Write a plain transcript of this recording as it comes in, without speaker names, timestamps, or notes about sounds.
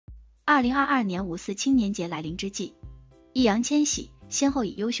2022年五四青年节来临之际，易烊千玺先后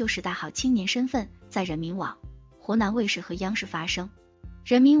以优秀时代好青年身份在人民网、湖南卫视和央视发声。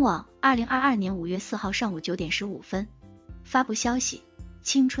人民网2022年5月4号上午9点15分发布消息：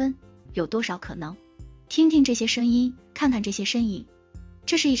青春有多少可能？听听这些声音，看看这些身影，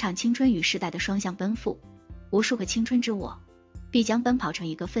这是一场青春与时代的双向奔赴。无数个青春之我，必将奔跑成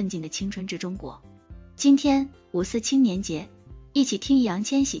一个奋进的青春之中国。今天五四青年节，一起听易烊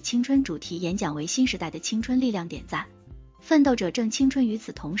千玺青春主题演讲为新时代的青春力量点赞，奋斗者正青春。与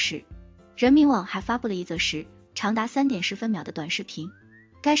此同时，人民网还发布了一则长达3点10分秒的短视频。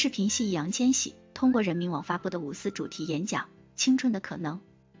该视频系易烊千玺通过人民网发布的五四主题演讲《青春的可能》。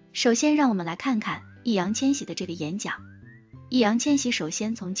首先让我们来看看易烊千玺的这个演讲。易烊千玺首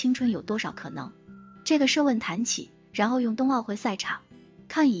先从青春有多少可能这个设问谈起，然后用冬奥会赛场、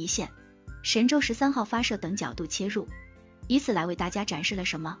抗疫一线、神舟13号发射等角度切入，以此来为大家展示了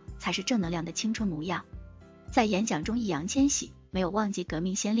什么才是正能量的青春模样。在演讲中，易烊千玺没有忘记革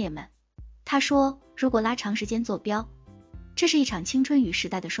命先烈们。他说，如果拉长时间坐标，这是一场青春与时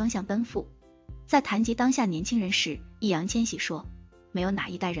代的双向奔赴。在谈及当下年轻人时，易烊千玺说，没有哪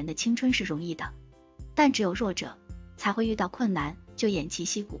一代人的青春是容易的，但只有弱者才会遇到困难就偃旗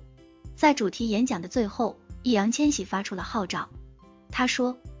息鼓。在主题演讲的最后，易烊千玺发出了号召。他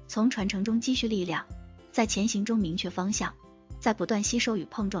说，从传承中积蓄力量，在前行中明确方向，在不断吸收与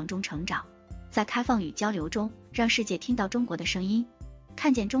碰撞中成长，在开放与交流中让世界听到中国的声音，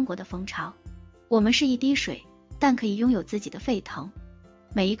看见中国的风潮。我们是一滴水，但可以拥有自己的沸腾。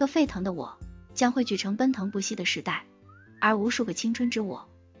每一个沸腾的我将汇聚成奔腾不息的时代，而无数个青春之我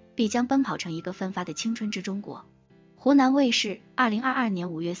必将奔跑成一个奋发的青春之中国。湖南卫视2022年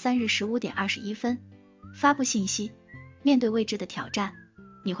5月3日15点21分发布信息：面对未知的挑战，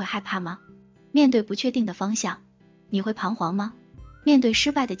你会害怕吗？面对不确定的方向，你会彷徨吗？面对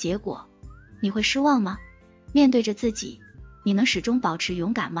失败的结果，你会失望吗？面对着自己，你能始终保持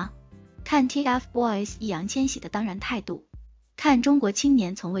勇敢吗？看 TFBOYS 易烊千玺的当然态度，看中国青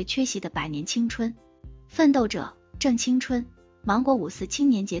年从未缺席的百年青春。奋斗者正青春，芒果五四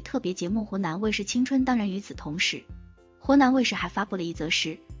青年节特别节目湖南卫视青春当然。与此同时，湖南卫视还发布了一则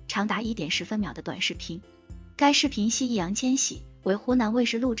长达1点10分秒的短视频。该视频系易烊千玺为湖南卫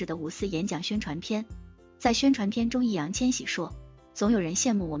视录制的五四演讲宣传片。在宣传片中，易烊千玺说，总有人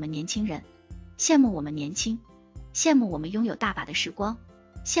羡慕我们年轻人，羡慕我们年轻，羡慕我们拥有大把的时光，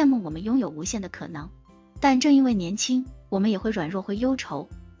羡慕我们拥有无限的可能。但正因为年轻，我们也会软弱，会忧愁，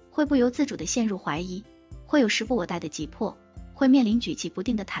会不由自主地陷入怀疑，会有时不我待的急迫，会面临举棋不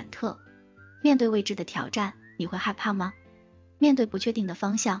定的忐忑。面对未知的挑战，你会害怕吗？面对不确定的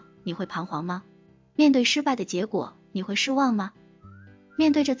方向，你会彷徨吗？面对失败的结果，你会失望吗？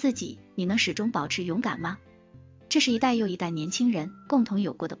面对着自己，你能始终保持勇敢吗？这是一代又一代年轻人共同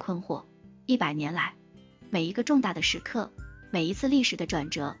有过的困惑。100年来，每一个重大的时刻，每一次历史的转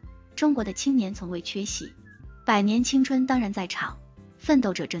折，中国的青年从未缺席。百年青春当然在场，奋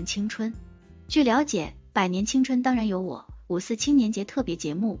斗者正青春。据了解，百年青春当然有我五四青年节特别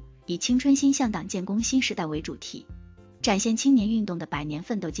节目以青春新向党建功新时代为主题，展现青年运动的百年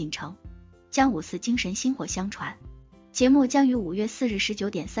奋斗进程，将五四精神薪火相传。节目将于5月4日19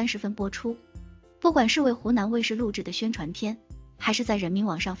点30分播出。不管是为湖南卫视录制的宣传片，还是在人民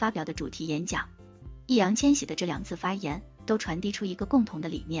网上发表的主题演讲，易烊千玺的这2次发言都传递出一个共同的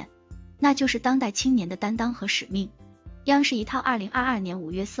理念，那就是当代青年的担当和使命。央视一套2022年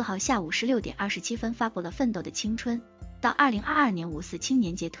5月4号下午16点27分发布了《奋斗的青春》到2022年五四青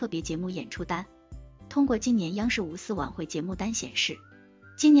年节特别节目演出单。通过今年央视五四晚会节目单显示，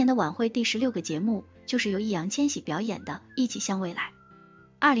今年的晚会第16个节目就是由易烊千玺表演的《一起向未来》。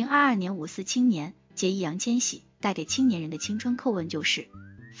2022年五四青年节，易烊千玺带给青年人的青春叩问就是：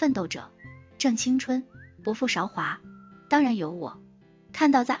奋斗者正青春，不负韶华，当然有我。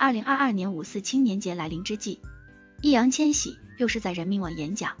看到在2022年五四青年节来临之际，易烊千玺又是在人民网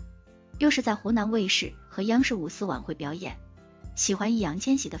演讲，又是在湖南卫视和央视五四晚会表演。喜欢易烊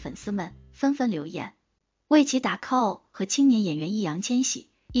千玺的粉丝们纷纷留言，为其打 call， 和青年演员易烊千玺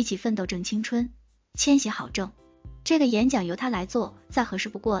一起奋斗正青春，千玺好正。这个演讲由他来做，再合适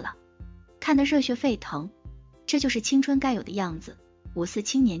不过了，看得热血沸腾。这就是青春该有的样子。五四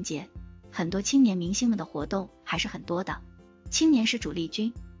青年节，很多青年明星们的活动还是很多的。青年是主力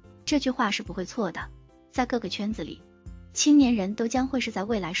军，这句话是不会错的。在各个圈子里，青年人都将会是在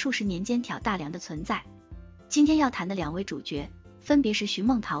未来数十年间挑大梁的存在。今天要谈的2位主角分别是徐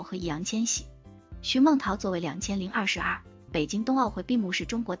梦桃和易烊千玺。徐梦桃作为2022北京冬奥会闭幕式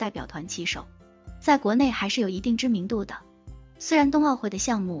中国代表团旗手，在国内还是有一定知名度的。虽然冬奥会的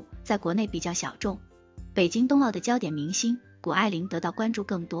项目在国内比较小众，北京冬奥的焦点明星谷爱凌得到关注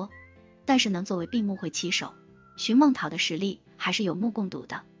更多，但是能作为闭幕会旗手，徐梦桃的实力还是有目共睹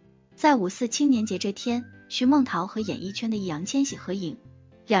的。在5·4青年节这天，徐梦桃和演艺圈的易烊千玺合影，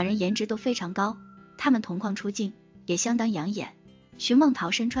两人颜值都非常高，他们同框出镜也相当养眼。徐梦桃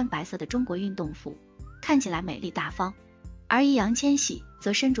身穿白色的中国运动服，看起来美丽大方，而易烊千玺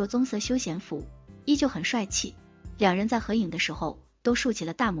则身着棕色休闲服，依旧很帅气。两人在合影的时候都竖起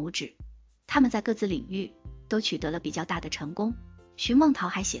了大拇指，他们在各自领域都取得了比较大的成功。徐梦桃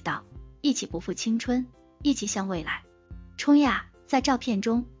还写道：一起不负青春，一起向未来冲呀！在照片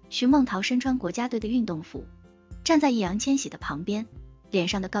中，徐梦桃身穿国家队的运动服，站在易烊千玺的旁边，脸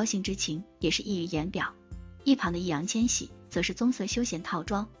上的高兴之情也是溢于言表。一旁的易烊千玺则是棕色休闲套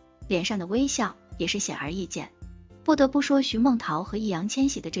装，脸上的微笑也是显而易见。不得不说，徐梦桃和易烊千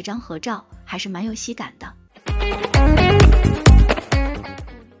玺的这张合照还是蛮有喜感的。